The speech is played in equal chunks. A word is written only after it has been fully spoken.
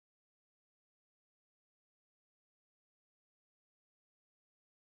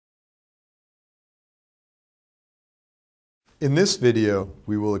In this video,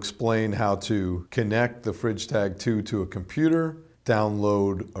 we will explain how to connect the Fridge Tag 2 to a computer,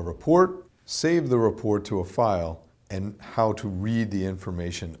 download a report, save the report to a file, and how to read the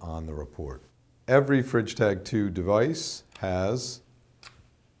information on the report. Every Fridge Tag 2 device has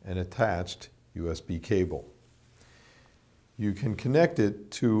an attached USB cable. You can connect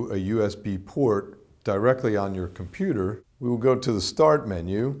it to a USB port directly on your computer. We will go to the Start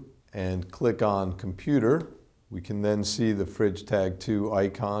menu and click on Computer. We can then see the Fridge Tag 2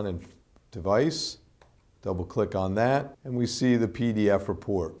 icon and device. Double click on that and we see the PDF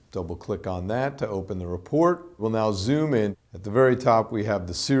report. Double click on that to open the report. We'll now zoom in. At the very top we have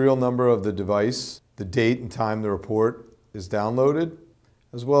the serial number of the device, the date and time the report is downloaded,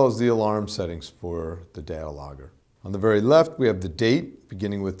 as well as the alarm settings for the data logger. On the very left we have the date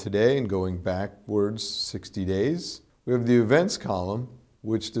beginning with today and going backwards 60 days. We have the events column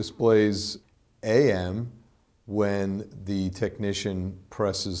which displays AM when the technician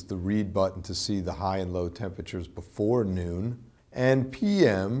presses the read button to see the high and low temperatures before noon, and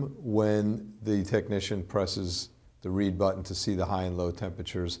PM when the technician presses the read button to see the high and low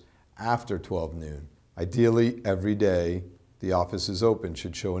temperatures after 12 noon. Ideally, every day the office is open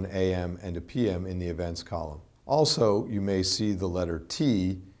should show an AM and a PM in the events column. Also, you may see the letter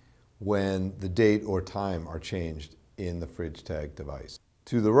T when the date or time are changed in the Fridge Tag device.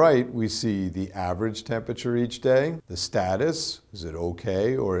 To the right, we see the average temperature each day, the status, is it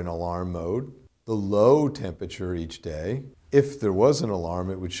okay or in alarm mode, the low temperature each day. If there was an alarm,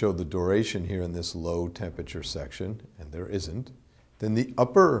 it would show the duration here in this low temperature section, and there isn't. Then the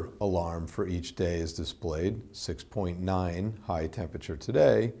upper alarm for each day is displayed, 6.9 high temperature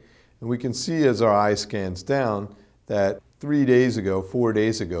today, and we can see as our eye scans down that 4 days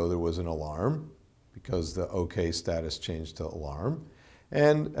ago, there was an alarm because the OK status changed to alarm.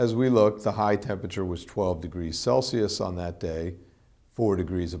 And as we look, the high temperature was 12 degrees Celsius on that day, 4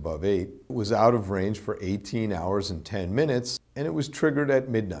 degrees above 8. It was out of range for 18 hours and 10 minutes, and it was triggered at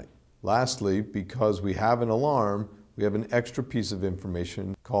midnight. Lastly, because we have an alarm, we have an extra piece of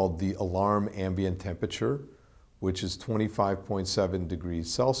information called the alarm ambient temperature, which is 25.7 degrees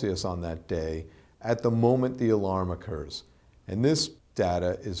Celsius on that day at the moment the alarm occurs. And this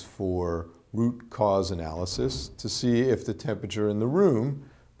data is for root cause analysis to see if the temperature in the room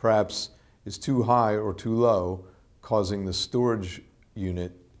perhaps is too high or too low, causing the storage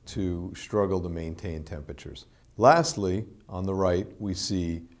unit to struggle to maintain temperatures. Lastly, on the right, we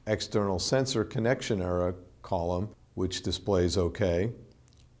see external sensor connection error column, which displays OK.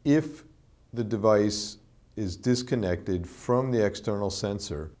 If the device is disconnected from the external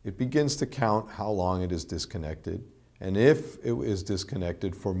sensor, it begins to count how long it is disconnected. And if it is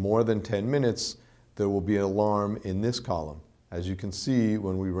disconnected for more than 10 minutes, there will be an alarm in this column. As you can see,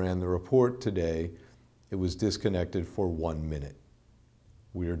 when we ran the report today, it was disconnected for 1 minute.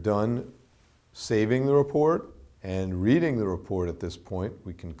 We are done saving the report and reading the report at this point.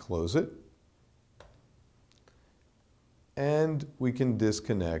 We can close it. And we can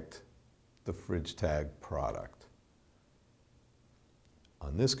disconnect the Fridge Tag product.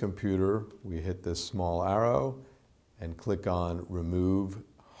 On this computer, we hit this small arrow and click on Remove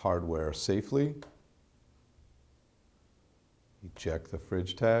Hardware Safely. Eject the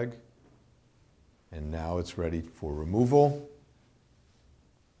Fridge Tag, and now it's ready for removal.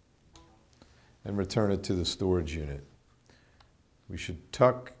 And return it to the storage unit. We should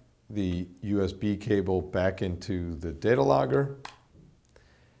tuck the USB cable back into the data logger.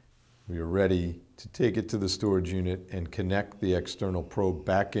 We are ready to take it to the storage unit and connect the external probe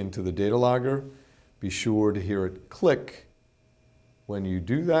back into the data logger. Be sure to hear it click when you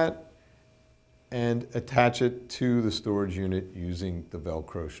do that and attach it to the storage unit using the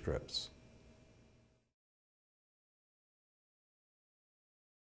Velcro strips.